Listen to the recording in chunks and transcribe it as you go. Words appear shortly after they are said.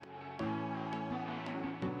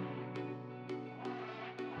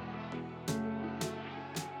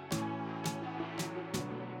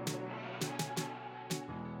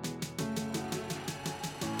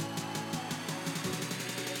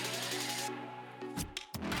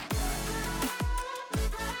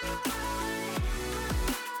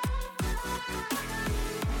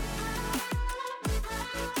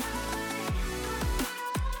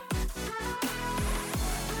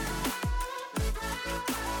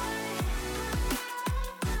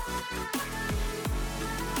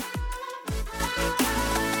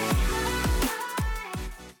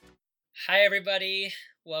Hi, everybody.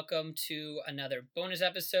 Welcome to another bonus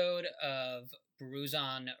episode of Brews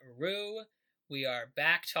on Rue. We are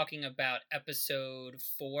back talking about episode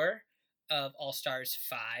 4 of All Stars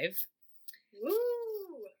 5. Woo!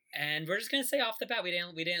 And we're just gonna say off the bat, we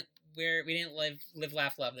didn't live,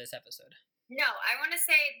 laugh, love this episode. No, I want to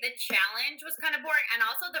say the challenge was kind of boring, and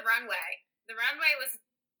also the runway. The runway was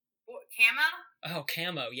camo. Oh,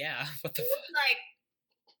 camo, yeah. What the It was like,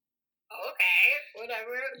 okay,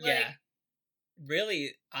 whatever. Yeah.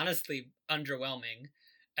 Really, honestly, underwhelming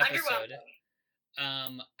episode.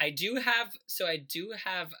 I do have,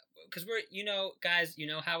 because guys, you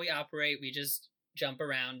know how we operate. We just jump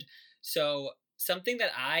around. So something that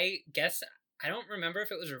I guess, I don't remember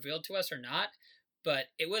if it was revealed to us or not, but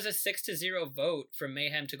it was a 6-0 vote for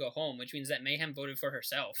Mayhem to go home, which means that Mayhem voted for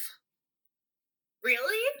herself.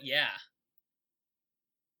 Really? Yeah.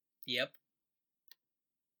 Yep.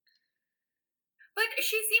 But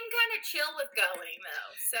she seemed kind of chill with going,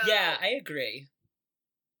 though. So yeah, I agree.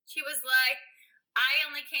 She was like, I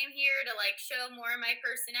only came here to, like, show more of my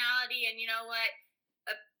personality, and you know what?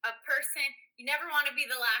 A person, you never want to be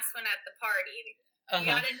the last one at the party. You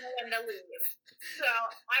gotta know when to leave. So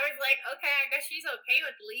I was like, okay, I guess she's okay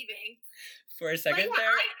with leaving. For a second yeah,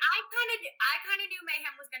 there, I kind of knew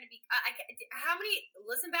Mayhem was going to be.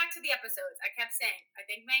 Listen back to the episodes. I kept saying, I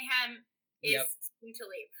think Mayhem is going to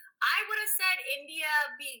leave. I would have said India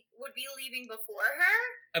would be leaving before her.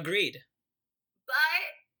 Agreed. But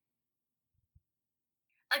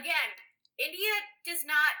again, India does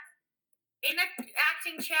not, in an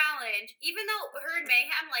acting challenge, even though her and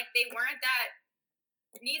Mayhem, like, they weren't that.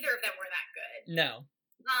 Neither of them were that good. No.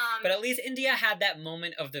 But at least India had that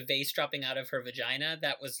moment of the vase dropping out of her vagina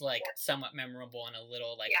that was, like, somewhat memorable and a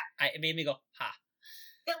little, like, it made me go, ha.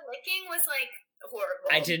 The licking was, like,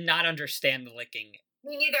 horrible. I did not understand the licking.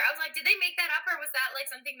 Me neither. I was like, did they make that up, or was that, like,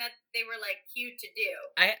 something that they were, like, cute to do?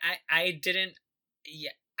 I didn't,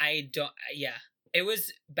 It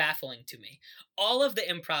was baffling to me. All of the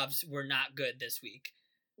improvs were not good this week.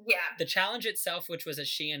 Yeah. The challenge itself, which was a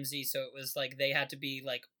SheMZ, so it was like they had to be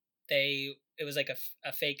like it was like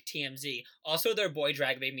a fake TMZ. Also, their boy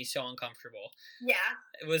drag made me so uncomfortable. Yeah.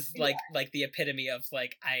 It was like the epitome of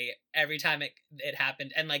like every time it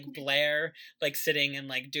happened, and like Blair like sitting and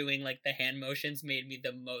like doing like the hand motions made me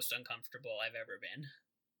the most uncomfortable I've ever been.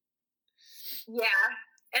 Yeah.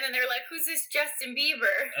 And then they're like, "Who's this Justin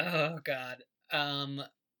Bieber?" Oh God.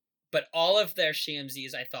 But all of their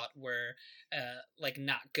SheMZs I thought were like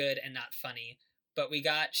not good and not funny. But we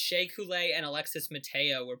got Shea Coulee and Alexis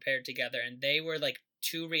Mateo were paired together, and they were like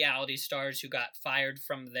two reality stars who got fired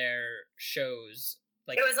from their shows.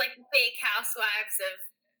 Like it was like fake housewives of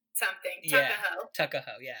something.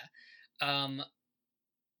 Tuckahoe, yeah.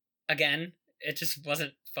 Again, it just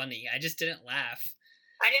wasn't funny. I just didn't laugh.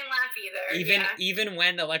 I didn't laugh either. Even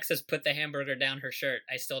when Alexis put the hamburger down her shirt,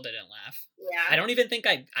 I still didn't laugh. Yeah. I don't even think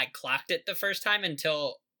I clocked it the first time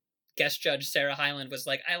until guest judge Sarah Hyland was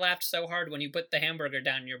like, I laughed so hard when you put the hamburger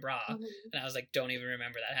down your bra. Mm-hmm. And I was like, don't even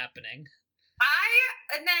remember that happening.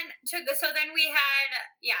 So then we had,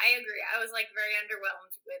 I agree. I was like very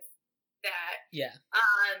underwhelmed with that. Yeah.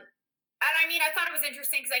 And I mean, I thought it was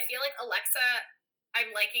interesting because I feel like Alexa,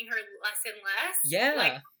 I'm liking her less and less. Yeah.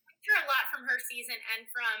 Like, a lot from her season and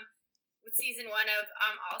from season 1 of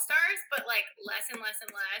All Stars, but like less and less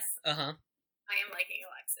and less. I am liking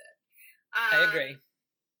Alexa. I agree.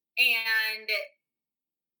 And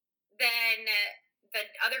then the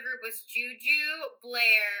other group was Juju,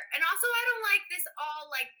 Blair, and also I don't like this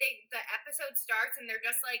all like the episode starts and they're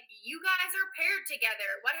just like, you guys are paired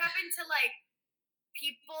together. What happened to like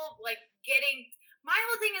people like getting? My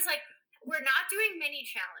whole thing is like, we're not doing mini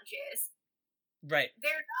challenges. Right.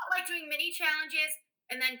 They're not like doing mini challenges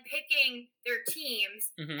and then picking their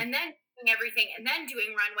teams and then doing everything and then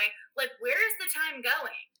doing runway. Like, where is the time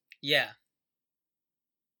going? Yeah.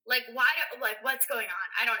 Like, why? What's going on?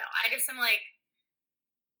 I don't know. I just am like,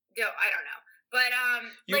 I don't know. But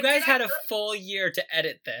you guys had a full year to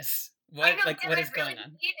edit this. What what is going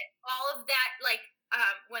on? All of that, like,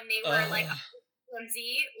 when they were like TMZ,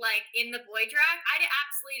 like in the boy drag, I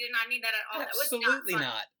absolutely did not need that at all. Absolutely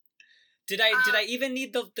not. Did I even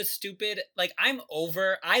need the stupid, like,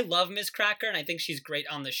 I love Miss Cracker and I think she's great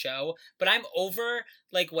on the show, but I'm over,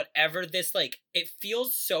 like, whatever this, like, it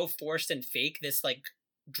feels so forced and fake, this, like,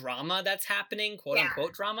 drama that's happening, quote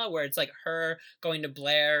unquote drama, where it's like her going to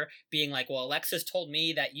Blair being like, well, Alexis told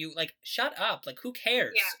me that you, like, shut up, like, who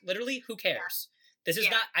cares? Literally, who cares? This is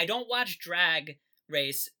not, I don't watch Drag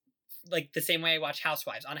Race like the same way I watch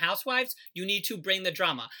Housewives. On Housewives, you need to bring the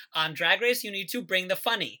drama. On Drag Race, you need to bring the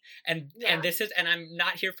funny. And this is, and I'm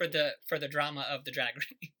not here for the drama of the Drag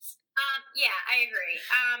Race. Yeah, I agree.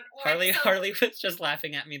 Harley was just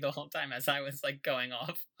laughing at me the whole time as I was like going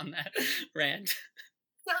off on that rant.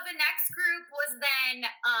 So the next group was then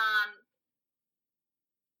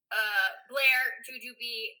Blair,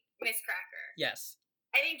 Jujubee, Miss Cracker. Yes.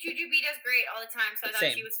 I think Jujubee does great all the time, so I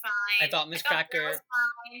thought she was fine. I thought Miss Cracker was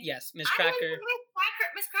fine. Yes, Miss Cracker.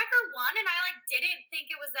 Miss Cracker won, and I didn't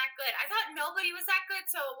think it was that good. I thought nobody was that good,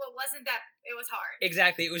 so it wasn't that. It was hard.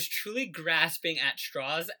 Exactly, it was truly grasping at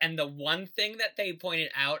straws, and the one thing that they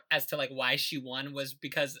pointed out as to why she won was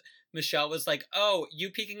because Michelle was like, "Oh, you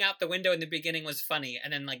peeking out the window in the beginning was funny,"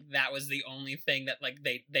 and then that was the only thing that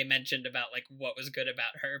they mentioned about what was good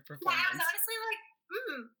about her performance. Yeah, I was honestly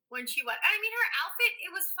when she won. I mean, her outfit,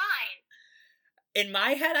 it was fine. In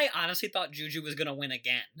my head, I honestly thought Juju was gonna win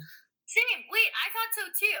again. Same. Wait, I thought so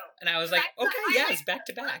too. And I was like, okay, yes, back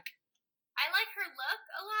to back. I like her look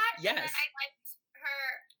a lot. Yes. And then I liked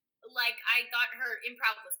her, I thought her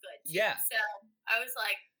improv was good too. Yeah. So I was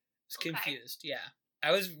like, confused, yeah.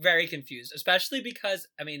 I was very confused, especially because,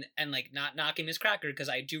 not knocking Miss Cracker, because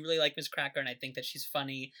I do really like Miss Cracker, and I think that she's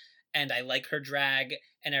funny, and I like her drag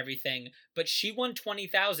and everything, but she won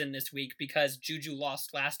 20,000 this week because Juju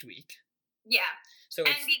lost last week. Yeah. So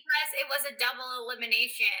because it was a double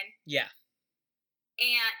elimination. Yeah.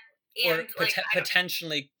 And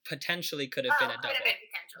potentially could have been a double. Could have been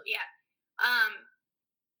potential, yeah.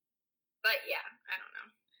 But yeah, I don't know.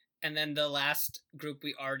 And then the last group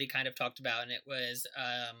we already kind of talked about, and it was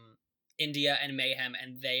India and Mayhem,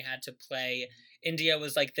 and they had to play. India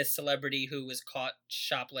was this celebrity who was caught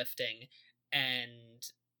shoplifting, and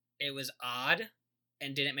it was odd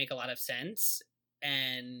and didn't make a lot of sense,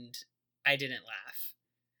 and I didn't laugh.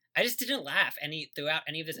 I just didn't laugh throughout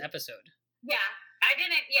any of this episode. Yeah, I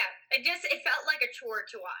didn't. Yeah, it felt like a chore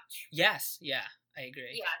to watch. Yes, yeah, I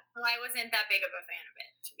agree. Yeah, well, I wasn't that big of a fan of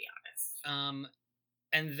it, to be honest.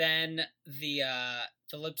 And then the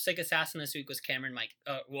lip sync assassin this week was Cameron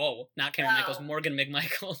not Cameron Michaels, Morgan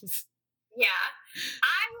McMichaels. Yeah,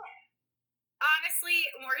 honestly,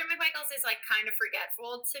 Morgan McMichaels is kind of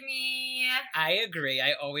forgetful to me. I agree.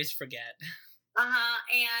 I always forget.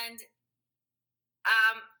 And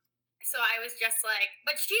so I was just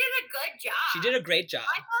but she did a good job. She did a great job.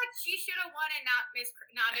 I thought she should have won and not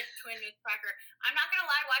a twin Miss Cracker. I'm not gonna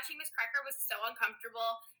lie, watching Miss Cracker was so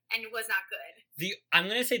uncomfortable and was not good. I'm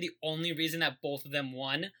gonna say the only reason that both of them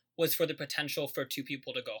won was for the potential for two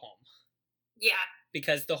people to go home. Yeah.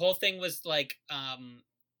 Because the whole thing was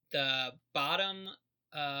the bottom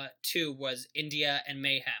two was India and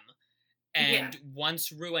Mayhem. And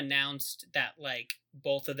once Rue announced that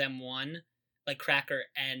both of them won, Cracker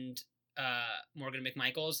and Morgan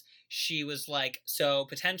McMichaels, she was so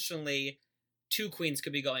potentially two queens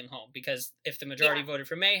could be going home, because if the majority voted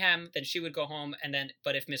for Mayhem, then she would go home,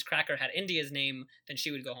 but if Miss Cracker had India's name, then she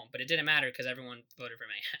would go home. But it didn't matter because everyone voted for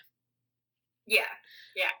Mayhem. Yeah.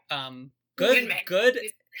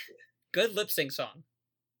 Good lip sync song.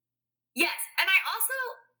 Yes, and I also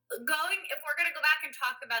if we're gonna go back and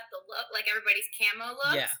talk about the look, everybody's camo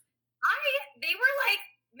looks. Yeah. They were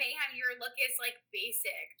Mayhem, your look is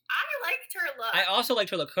basic. I liked her look. I also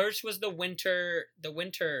liked her look. Hers was the winter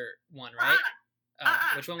one, right?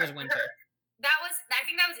 Which one was winter? I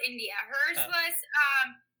think that was India. Hers was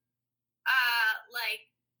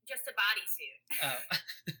just a bodysuit. Oh.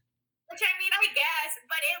 Which I guess,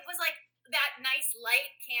 but it was that nice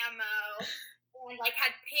light camo and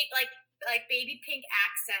had pink baby pink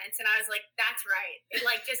accents, and I was like, that's right. It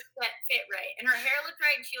just fit right. And her hair looked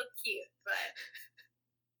right and she looked cute, but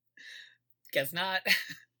guess not.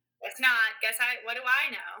 Guess not. What do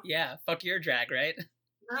I know? Yeah, fuck your drag, right?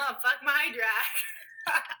 Oh, fuck my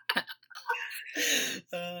drag.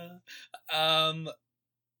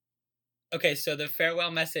 Okay, so the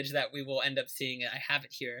farewell message that we will end up seeing, I have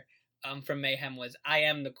it here, from Mayhem was, "I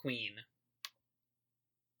am the queen."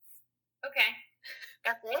 Okay.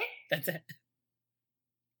 That's it? That's it.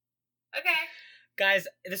 Okay. Guys,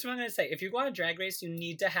 this is what I'm going to say. If you go on a Drag Race, you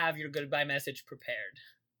need to have your goodbye message prepared.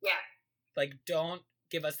 Yeah. Don't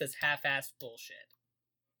give us this half-assed bullshit.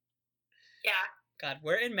 Yeah. God,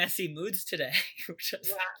 we're in messy moods today. Also,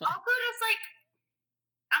 just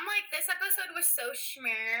I'm this episode was so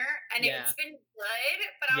schmear, and it's been good,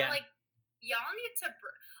 but I'm y'all need to...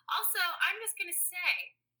 Also, I'm just going to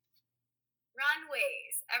say,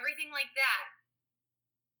 runways, everything like that.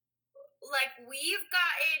 We've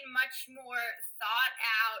gotten much more thought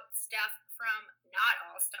out stuff from not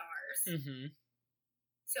All Stars. Mm-hmm.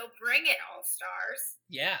 So bring it, All Stars.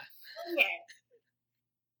 Yeah. Bring it.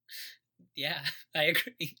 Yeah, I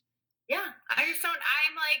agree. Yeah, I just don't.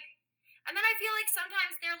 And then I feel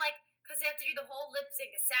sometimes they're because they have to do the whole lip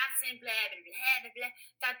sync assassin, blah, blah, blah, blah, blah,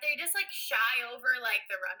 that they just, like, shy over, like,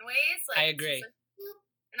 the runways. Like, I agree. like,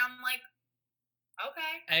 and I'm like,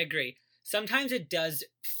 okay. I agree. Sometimes it does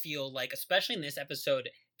feel like, especially in this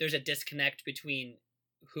episode, there's a disconnect between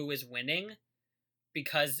who is winning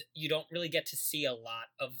because you don't really get to see a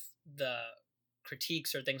lot of the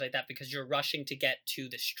critiques or things like that because you're rushing to get to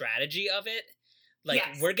the strategy of it. Like,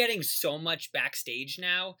 Yes. we're getting so much backstage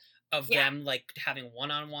now of them, like, having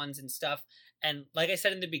one-on-ones and stuff. And like I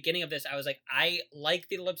said in the beginning of this, I was like, I like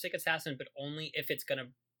the lip sync assassin, but only if it's going to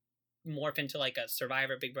morph into, like, a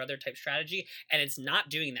Survivor Big Brother type strategy. And it's not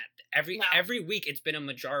doing that. Every week, it's been a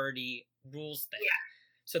majority rules thing. Yeah.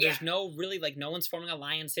 So there's no really, like, no one's forming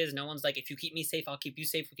alliances. No one's like, if you keep me safe, I'll keep you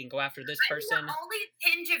safe. We can go after this person. The only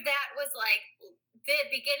tinge of that was, like, the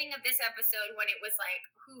beginning of this episode when it was, like,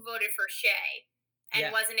 who voted for Shay.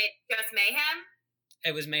 And wasn't it just Mayhem?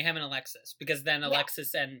 It was Mayhem and Alexis. Because then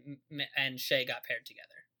Alexis and Shay got paired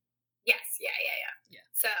together. Yes. Yeah.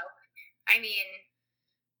 So, I mean...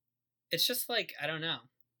 It's just, like, I don't know.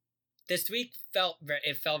 This week fell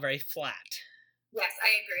very flat. Yes,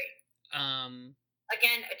 I agree.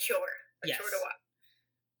 Again, a chore. A chore to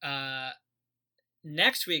watch.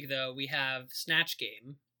 Next week, though, we have Snatch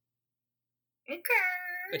Game. Okay.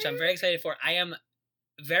 Which I'm very excited for. I am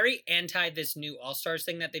very anti this new All-Stars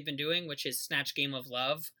thing that they've been doing, which is Snatch Game of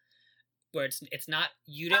Love. Where it's not...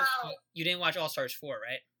 You didn't watch All-Stars 4,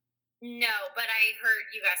 right? No, but I heard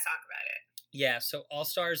you guys talk about it. Yeah, so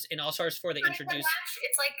All-Stars... In All-Stars 4, they introduced... Match,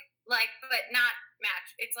 it's like, but not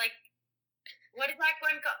match. It's like... What is that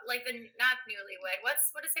one called? Like the not newlywed. What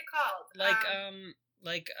is it called?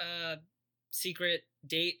 Like secret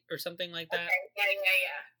date or something like that. Okay.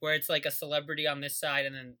 Yeah. Where it's like a celebrity on this side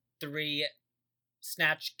and then 3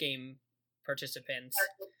 Snatch Game participants.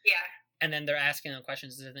 Yeah. And then they're asking them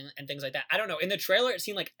questions and things like that. I don't know. In the trailer, it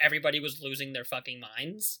seemed like everybody was losing their fucking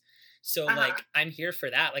minds. So like, I'm here for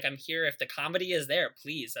that. Like, I'm here if the comedy is there.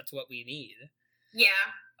 Please, that's what we need. Yeah.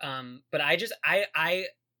 But I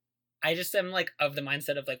just am, like, of the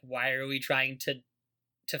mindset of, like, why are we trying to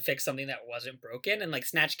fix something that wasn't broken? And, like,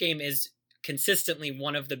 Snatch Game is consistently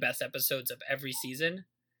one of the best episodes of every season.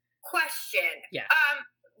 Question. Yeah.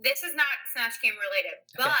 This is not Snatch Game related,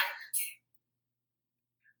 okay. but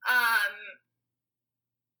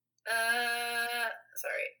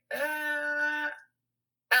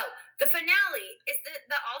the finale is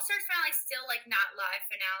the All-Stars finale still, like, not live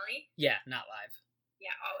finale? Yeah, not live.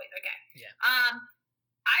 Yeah, always. Okay. Yeah.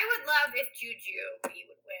 I would love if Juju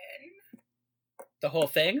would win. The whole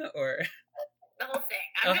thing, or the whole thing?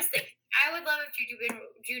 I'm just thinking. I would love if Juju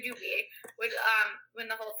would win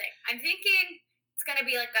the whole thing. I'm thinking it's gonna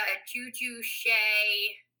be like a Juju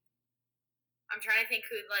Shay. I'm trying to think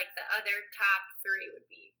who, like, the other top 3 would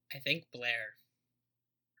be. I think Blair.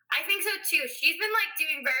 I think so too. She's been, like,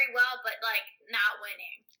 doing very well, but, like, not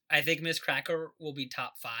winning. I think Miss Cracker will be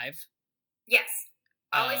top 5. Yes.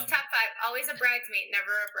 Always top 5. Always a bridesmaid,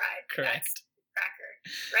 never a bride. Correct. That's Cracker.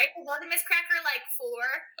 Right? Wasn't Miss Cracker, like,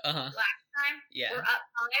 4 last time? Yeah. Or up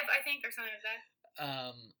 5, I think, or something like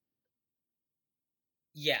that.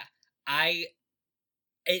 Yeah.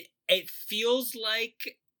 It feels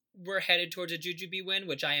like we're headed towards a Jujubee win,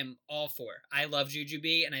 which I am all for. I love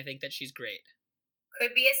Jujubee, and I think that she's great.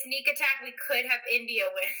 Could be a sneak attack. We could have India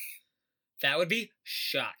win. That would be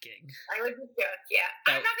shocking. I would be shocked, yeah.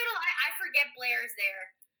 I'm not gonna lie, I forget Blair's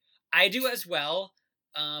there. I do as well,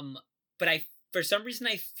 but for some reason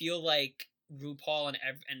I feel like RuPaul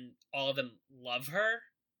and all of them love her.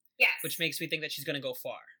 Yes. Which makes me think that she's gonna go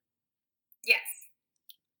far. Yes.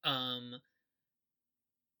 I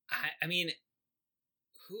mean,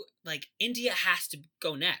 India has to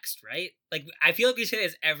go next, right? Like, I feel like we say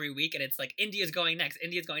this every week, and it's like, India's going next,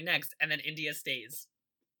 and then India stays.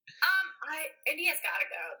 India's gotta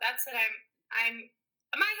go. That's what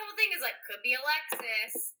my whole thing is, like, could be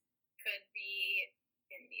Alexis, could be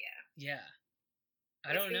India. Yeah.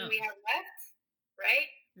 I don't know. We have left, right?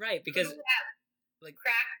 Right, because, who do we have? Like,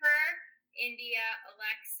 Cracker, India,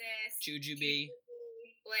 Alexis, Jujubee,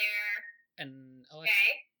 Blair, and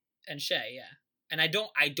Shay. And Shay, yeah. And I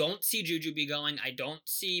don't see Jujubee going. I don't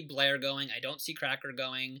see Blair going. I don't see Cracker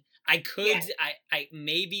going. I could, yeah. I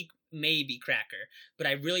maybe Cracker, but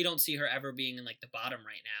I really don't see her ever being in, like, the bottom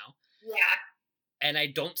right now. Yeah. And I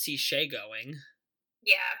don't see Shay going.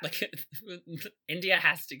 Yeah. Like, India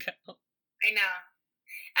has to go. I know.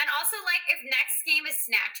 And also, like, if next game is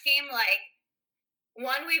Snatch Game, like,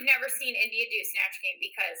 one, we've never seen India do Snatch Game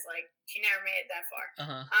because, like, she never made it that far.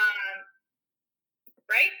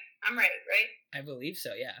 Right? I'm right? I believe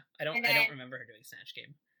so, yeah. I don't remember her doing Snatch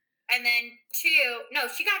Game. And then 2, no,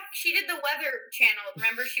 she did the Weather Channel.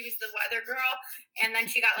 Remember, she was the weather girl, and then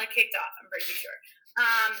she got like kicked off. I'm pretty sure.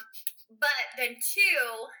 But then 2,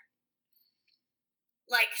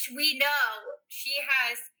 like we know she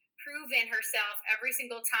has proven herself every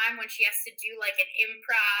single time when she has to do like an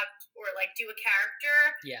improv or like do a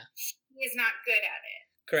character. Yeah, she is not good at it.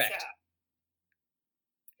 Correct. So.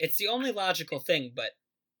 It's the only logical thing, but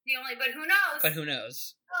who knows? But who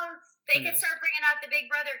knows? Well, they could start bringing out the Big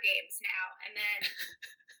Brother games now, and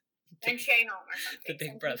then Shay Home or something. The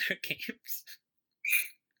Big Brother games.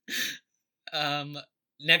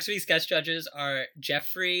 Next week's guest judges are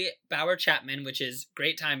Jeffrey Bauer-Chapman, which is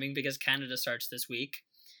great timing because Canada starts this week,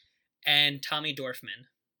 and Tommy Dorfman.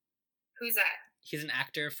 Who's that? He's an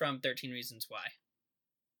actor from 13 Reasons Why.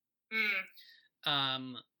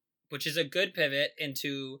 Which is a good pivot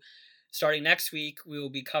into starting next week. We will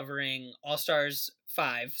be covering All Stars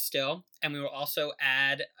 5 still, and we will also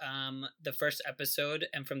add the first episode,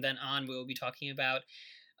 and from then on we will be talking about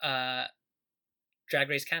Drag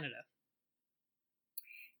Race Canada.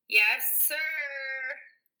 Yes, sir.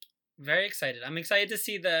 Very excited. I'm excited to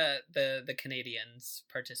see the Canadians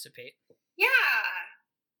participate. Yeah.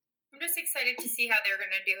 I'm just excited to see how they're going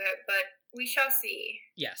to do it, but we shall see.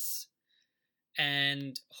 Yes.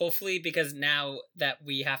 And hopefully, because now that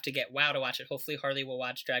we have to get WoW to watch it, hopefully Harley will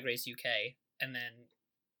watch Drag Race UK and then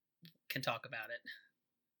can talk about it.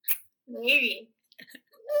 Maybe.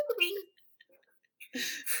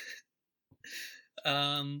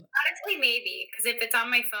 Honestly, maybe, because if it's on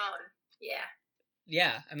my phone, yeah.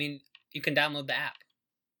 Yeah, I mean, you can download the app.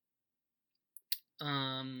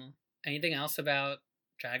 Anything else about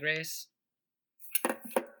Drag Race?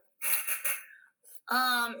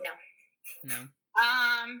 No. No.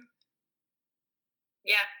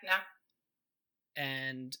 Yeah, no.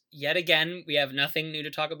 And yet again, we have nothing new to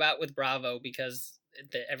talk about with Bravo because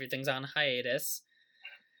everything's on hiatus.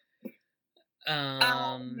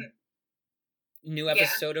 New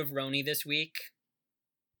episode of Roni this week.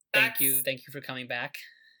 Thank you for coming back.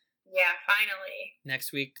 Yeah, finally.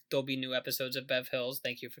 Next week there'll be new episodes of Bev Hills.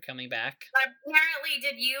 Thank you for coming back. But apparently,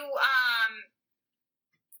 did you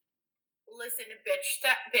listen to Bitch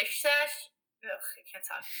Sesh? Ugh, I can't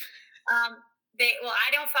talk. I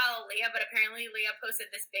don't follow Leah, but apparently Leah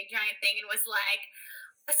posted this big giant thing and was like,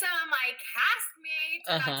 some of my castmates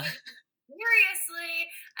are not taking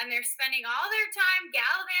seriously, and they're spending all their time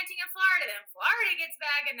gallivanting in Florida. Then Florida gets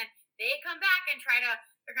back, and then they come back and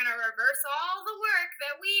they're gonna reverse all the work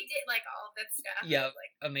that we did, like all of that stuff. Yeah,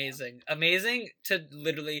 like, amazing to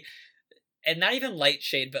literally, and not even light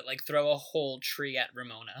shade, but like throw a whole tree at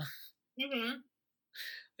Ramona. Mm-hmm.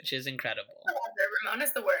 Which is incredible.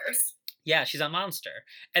 Ramona's the worst. Yeah, she's a monster.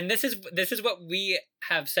 And this is what we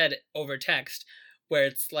have said over text, where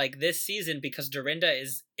it's like this season, because Dorinda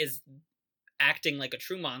is acting like a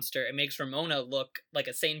true monster, it makes Ramona look like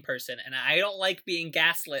a sane person, and I don't like being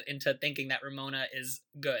gaslit into thinking that Ramona is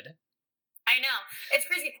good. I know. It's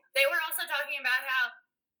crazy. They were also talking about how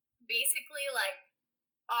basically like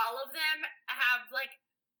all of them have like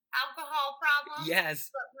alcohol problems.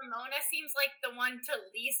 Yes. But Ramona seems like the one to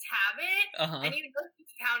least have it. Uh-huh. And you know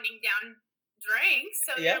she's pounding down drinks.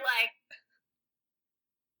 So You're like,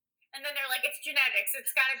 and then they're like, it's genetics.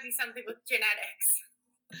 It's got to be something with genetics.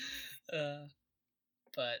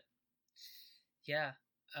 But yeah.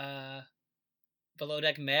 Below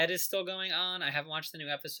Deck Med is still going on. I haven't watched the new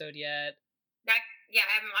episode yet. I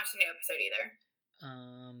haven't watched the new episode either.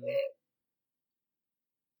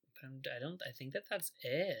 I think that's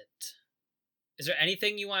it. Is there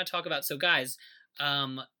anything you want to talk about? So guys,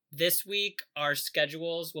 this week our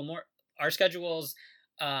schedules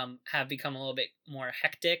have become a little bit more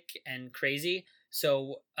hectic and crazy.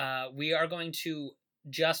 So we are going to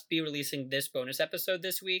just be releasing this bonus episode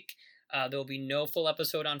this week. There will be no full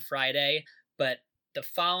episode on Friday, but the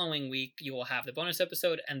following week you will have the bonus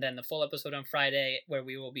episode and then the full episode on Friday, where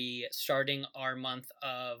we will be starting our month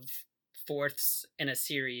of fourths in a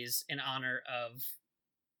series in honor of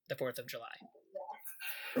the 4th of July.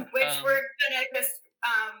 Which we're gonna just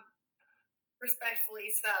respectfully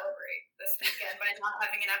celebrate this weekend by not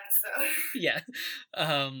having an episode. Yeah.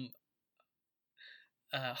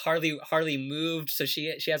 Harley moved, so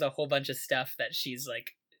she has a whole bunch of stuff that she's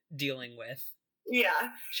like dealing with.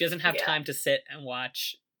 Yeah. She doesn't have time to sit and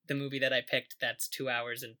watch the movie that I picked that's 2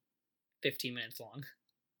 hours and 15 minutes long.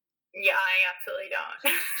 Yeah, I absolutely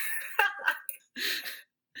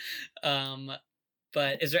don't.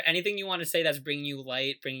 But is there anything you want to say that's bringing you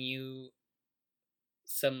light, bringing you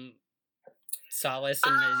some solace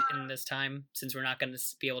in this time, since we're not going to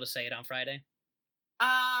be able to say it on Friday?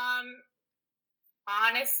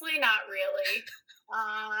 Honestly, not really.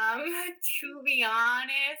 To be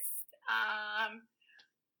honest,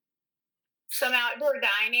 some outdoor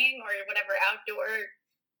dining or whatever outdoor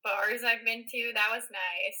bars I've been to, that was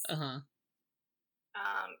nice. Uh-huh.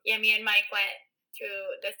 Yeah, me and Mike went to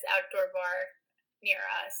this outdoor bar near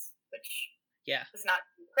us, which was not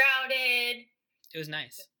too crowded. It was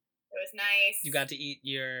nice. It was nice. You got to eat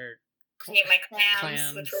your I ate my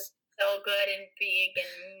clams, which were so good and big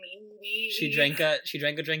and meaty. She drank a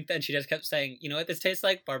drink, then she just kept saying, "You know what this tastes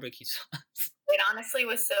like? Barbecue sauce." It honestly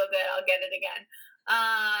was so good. I'll get it again.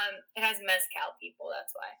 It has mezcal, people.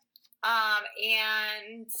 That's why.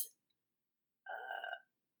 And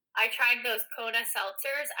I tried those Kona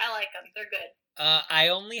seltzers. I like them. They're good. I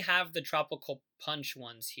only have the tropical punch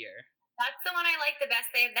ones here. That's the one I like the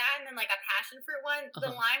best. They have that and then like a passion fruit one.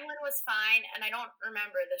 The lime one was fine, and I don't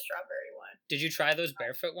remember the strawberry one. Did you try those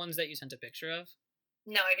barefoot ones that you sent a picture of?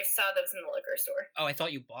 No, I just saw those in the liquor store. Oh, I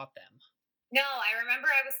thought you bought them. No, I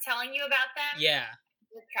remember I was telling you about them. Yeah.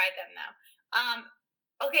 I've tried them now.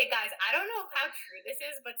 Okay, guys, I don't know how true this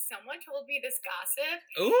is, but someone told me this gossip.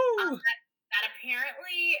 Ooh. That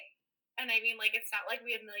apparently, and I mean, like, it's not like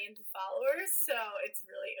we have millions of followers, so it's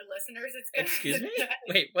really listeners. It's gonna Excuse me?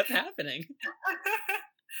 Wait, what's happening?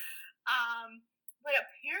 But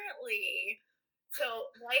apparently,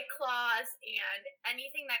 so White Claws and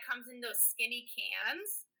anything that comes in those skinny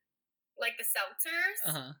cans, like the seltzers,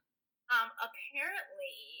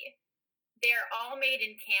 apparently they're all made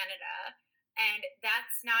in Canada, and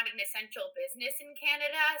that's not an essential business in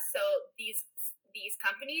Canada. So these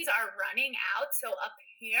companies are running out. So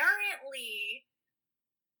apparently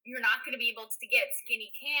you're not going to be able to get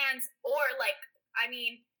skinny cans, or like, I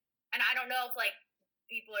mean, and I don't know if like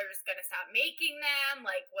people are just going to stop making them,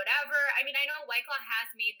 like whatever. I mean, I know White Claw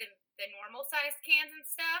has made the normal sized cans and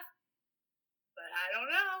stuff, but I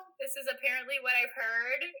don't know. This is apparently what I've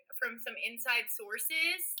heard from some inside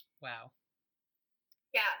sources. Wow.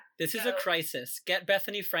 Yeah. This is a crisis. Get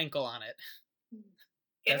Bethany Frankel on it.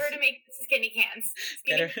 Get her to make skinny cans.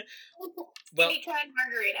 Skinny can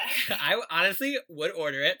margarita. I honestly would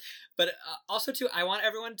order it, but also too, I want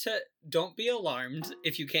everyone to don't be alarmed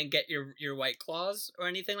if you can't get your White Claws or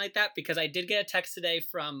anything like that, because I did get a text today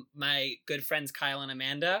from my good friends Kyle and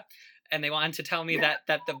Amanda, and they wanted to tell me that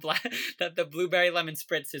the blueberry lemon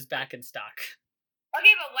spritz is back in stock.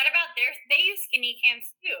 Okay, but what about they use skinny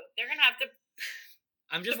cans too? They're gonna have to.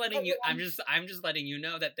 I'm just letting you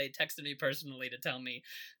know that they texted me personally to tell me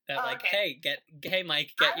that hey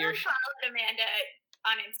Mike, get your. I unfollowed Amanda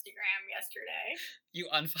on Instagram yesterday. You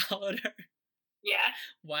unfollowed her? Yeah.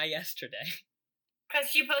 Why yesterday? Because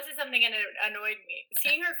she posted something and it annoyed me.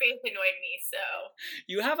 Seeing her face annoyed me, so.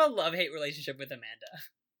 You have a love-hate relationship with Amanda.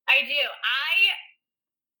 I do. I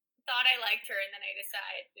thought I liked her, and then I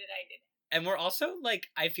decided I didn't. And we're also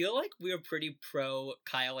like, I feel like we're pretty pro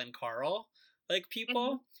Kyle and Carl. Like,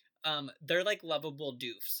 people, they're, like, lovable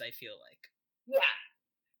doofs, I feel like. Yeah.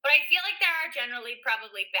 But I feel like there are generally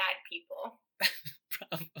probably bad people.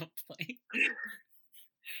 Probably.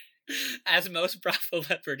 As most Bravo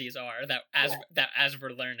celebrities are, as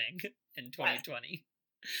we're learning in 2020.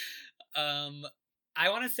 I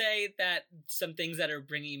want to say that some things that are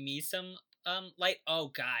bringing me some light. Oh,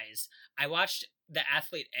 guys, I watched the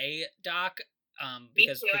Athlete A doc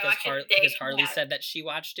because Harley said that she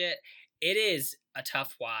watched it. It is a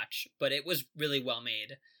tough watch, but it was really well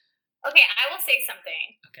made. Okay, I will say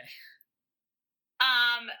something. Okay.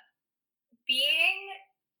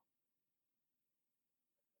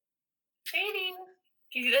 Sadie,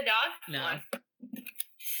 do you see the dog? No. Do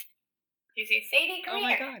you see Sadie? Come here. Oh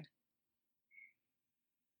my god.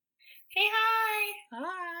 Say hi.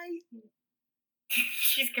 Hi.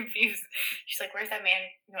 She's confused. She's like, "Where's that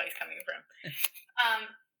man noise coming from?"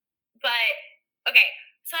 But okay.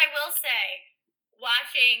 So I will say,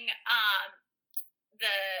 watching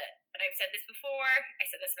and I've said this before, I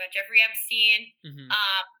said this about Jeffrey Epstein,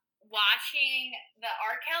 watching the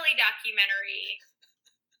R. Kelly documentary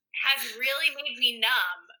has really made me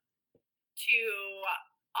numb to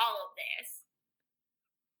all of this.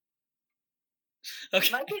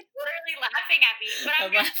 Okay. Mike is literally laughing at me, but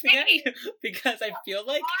I'm just laughing saying, at you because I feel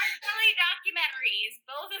like R. Kelly documentaries,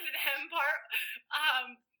 both of them, part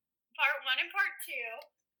 1 and part 2,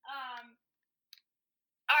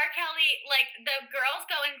 R. Kelly, like, the girls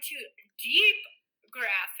go into deep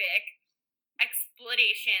graphic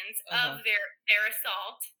explanations of their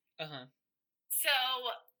assault. So,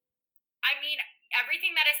 I mean,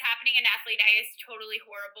 everything that is happening in Athlete A is totally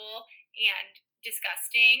horrible and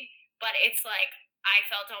disgusting, but it's like, I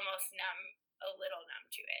felt almost a little numb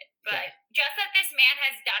to it. But just that this man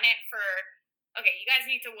has done it for, okay, you guys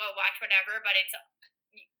need to watch whatever, but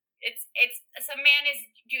some man is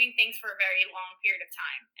doing things for a very long period of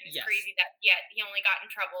time, and it's Yes. crazy that he only got in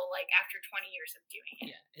trouble like after 20 years of doing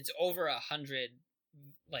it. Yeah, it's over 100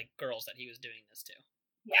 like girls that he was doing this to.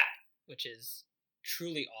 Yeah. Which is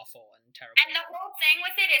truly awful and terrible. And the whole thing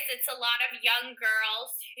with it is it's a lot of young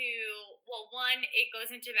girls who, well, one, it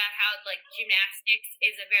goes into about how like gymnastics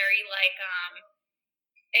is a very like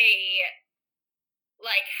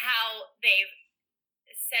how they've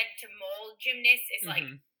said to mold gymnasts is like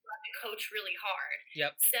let the coach really hard.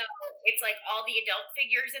 Yep. So it's like all the adult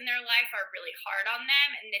figures in their life are really hard on them,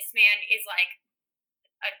 and this man is like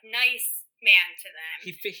a nice man to them.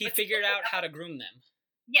 He figured out how to groom them.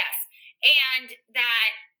 Yes. And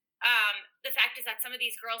that the fact is that some of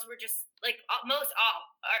these girls were just like most all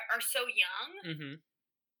are so young,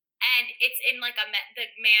 and it's in like the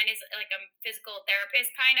man is like a physical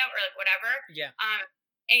therapist kind of, or like whatever. Yeah.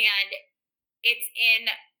 And it's in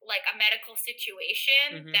like a medical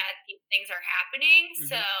situation that these things are happening.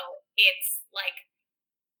 So it's like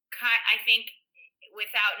I think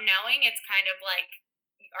without knowing, it's kind of like,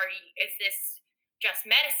 is this just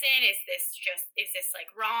medicine? Is this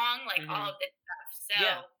like wrong? Like all of this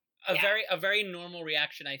stuff. So a very normal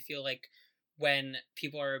reaction, I feel like, when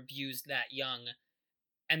people are abused that young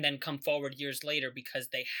and then come forward years later because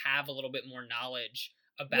they have a little bit more knowledge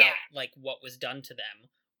about like what was done to them,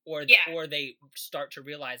 or they start to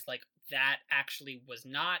realize like that actually was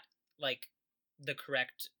not like the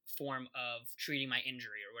correct form of treating my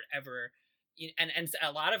injury or whatever. And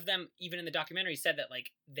a lot of them, even in the documentary, said that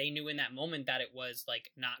like they knew in that moment that it was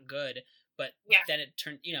like not good, but then it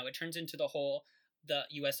turns into the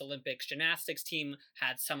U.S. Olympics gymnastics team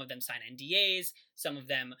had some of them sign NDAs, some of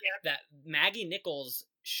them that Maggie Nichols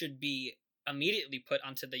should be immediately put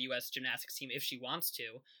onto the U.S. gymnastics team if she wants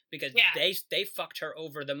to, because they fucked her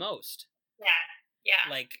over the most.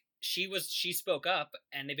 Yeah. Like she spoke up,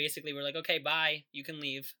 and they basically were like, okay, bye, you can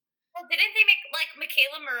leave. Well, didn't they make, like,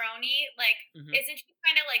 Michaela Maroney, like, isn't she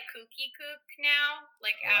kind of, like, kooky kook now?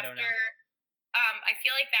 Like, after, I don't know. I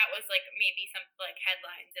feel like that was, like, maybe some, like,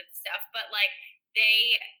 headlines of stuff, but, like,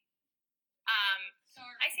 they,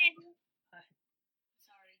 Sorry. hi, Sandy.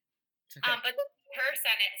 Sorry. Okay. But her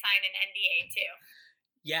signed an NDA, too.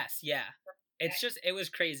 Yes, yeah. It's just, it was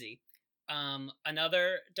crazy.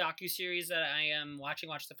 Another docuseries that I am watch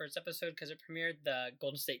the first episode because it premiered, the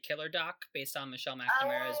Golden State Killer doc based on Michelle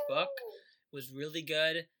McNamara's book, was really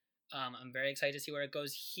good. I'm very excited to see where it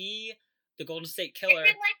goes. The Golden State Killer.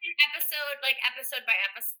 Is it like an episode by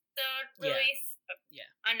episode release? Yeah.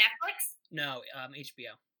 On Netflix? No,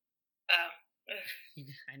 HBO. Oh.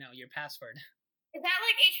 I know, your password. Is that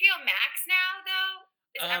like HBO Max now, though?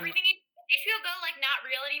 Is everything HBO Go like not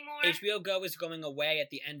real anymore? HBO Go is going away at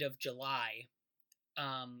the end of July.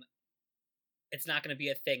 It's not going to be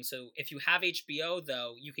a thing. So if you have HBO,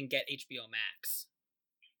 though, you can get HBO Max.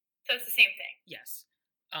 So it's the same thing. Yes.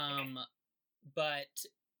 But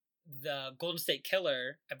the Golden State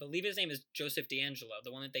Killer, I believe his name is Joseph D'Angelo,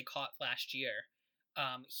 the one that they caught last year.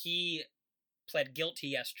 He pled guilty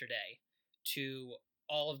yesterday to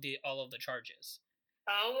all of the charges.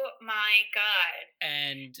 Oh my god!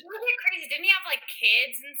 And it was crazy. Didn't he have like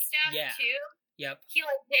kids and stuff too? Yep. He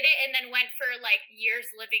like did it and then went for like years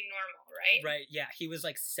living normal, right? Right. Yeah. He was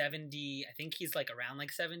like 70. I think he's like around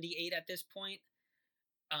like 78 at this point.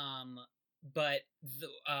 But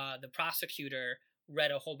the prosecutor read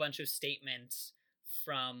a whole bunch of statements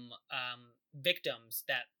from victims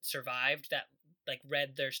that survived, that like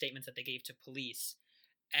read their statements that they gave to police,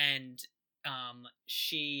 and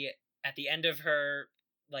she, at the end of her,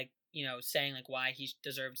 like, saying like why he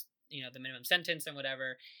deserves, the minimum sentence and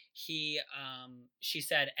whatever, she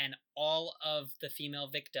said, and all of the female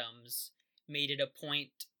victims made it a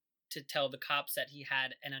point to tell the cops that he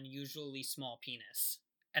had an unusually small penis.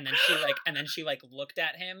 And then she looked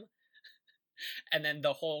at him, and then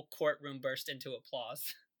the whole courtroom burst into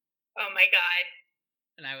applause. Oh my god.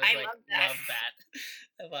 And I was love that.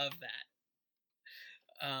 I love that.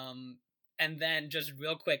 And then just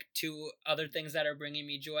real quick, two other things that are bringing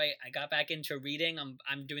me joy. I got back into reading.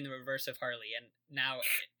 I'm doing the reverse of Harley, and now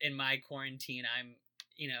in my quarantine, I'm,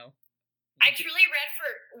 I truly read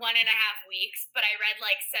for 1.5 weeks, but I read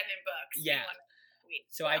like 7 books. Yeah. In 1.5 weeks.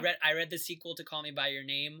 So I read the sequel to Call Me by Your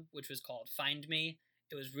Name, which was called Find Me.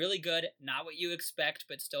 It was really good. Not what you expect,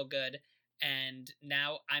 but still good. And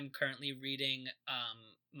now I'm currently reading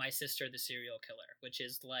My Sister, the Serial Killer, which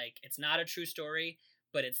is like, it's not a true story,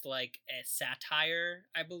 but it's like a satire,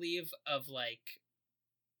 I believe, of like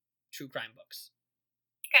true crime books.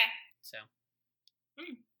 Okay. So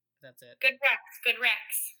that's it. Good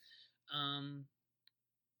Rex.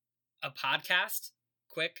 A podcast,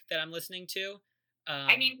 quick, that I'm listening to.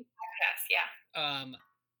 I need to podcast, yeah. I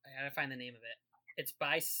gotta find the name of it. It's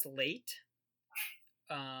by Slate.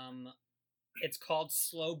 It's called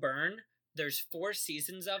Slow Burn. There's 4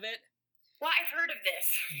 seasons of it. Well, I've heard of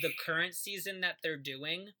this. The current season that they're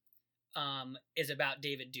doing is about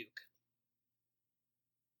David Duke.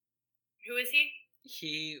 Who is he?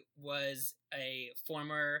 He was a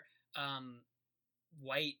former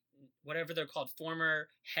white, whatever they're called, former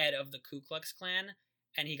head of the Ku Klux Klan,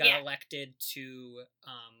 and he got elected to,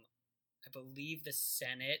 I believe, the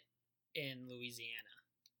Senate in Louisiana.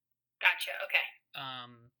 Gotcha. Okay.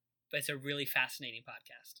 But it's a really fascinating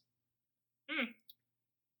podcast.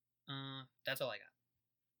 That's all I got.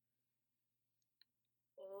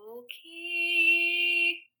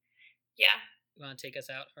 Okay. Yeah. You want to take us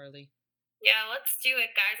out, Harley? Yeah, let's do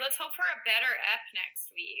it, guys. Let's hope for a better ep next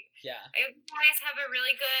week. Yeah. I hope you guys have a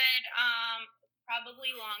really good, probably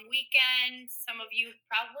long weekend. Some of you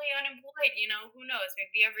probably unemployed. You know, who knows?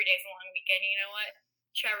 Maybe every day's a long weekend. You know what?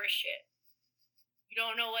 Cherish it. You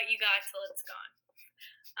don't know what you got till it's gone.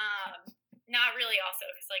 Not really also,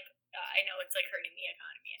 because, like, I know it's, like, hurting the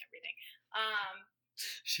economy and everything.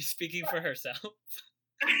 She's speaking for herself.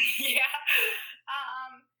 Yeah.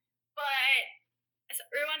 But so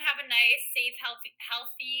everyone have a nice, safe,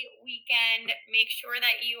 healthy weekend. Make sure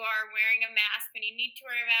that you are wearing a mask when you need to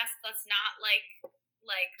wear a mask. Let's not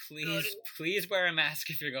please wear a mask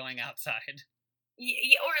if you're going outside.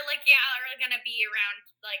 Or are gonna be around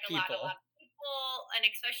like a lot of people, and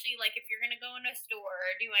especially like if you're gonna go in a store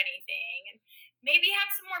or do anything, and maybe have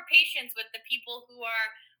some more patience with the people who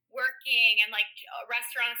are working and like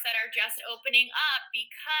restaurants that are just opening up,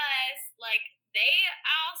 because like they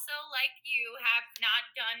also, like you, have not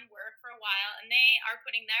done work for a while, and they are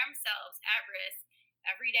putting themselves at risk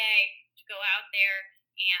every day to go out there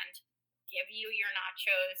and give you your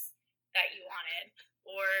nachos that you wanted,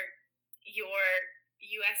 or your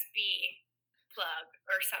USB plug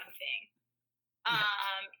or something.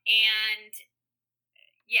 And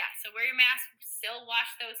yeah, so wear your mask, still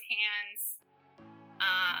wash those hands.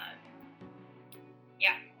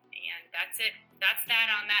 Yeah, and that's it. That's that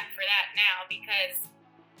on that for that now, because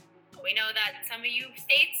we know that some of you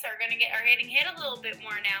states are getting hit a little bit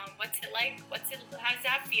more now. What's it like? How's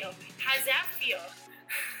that feel?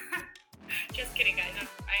 Just kidding, guys. I'm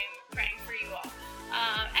praying for you all.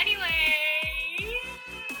 Anyway.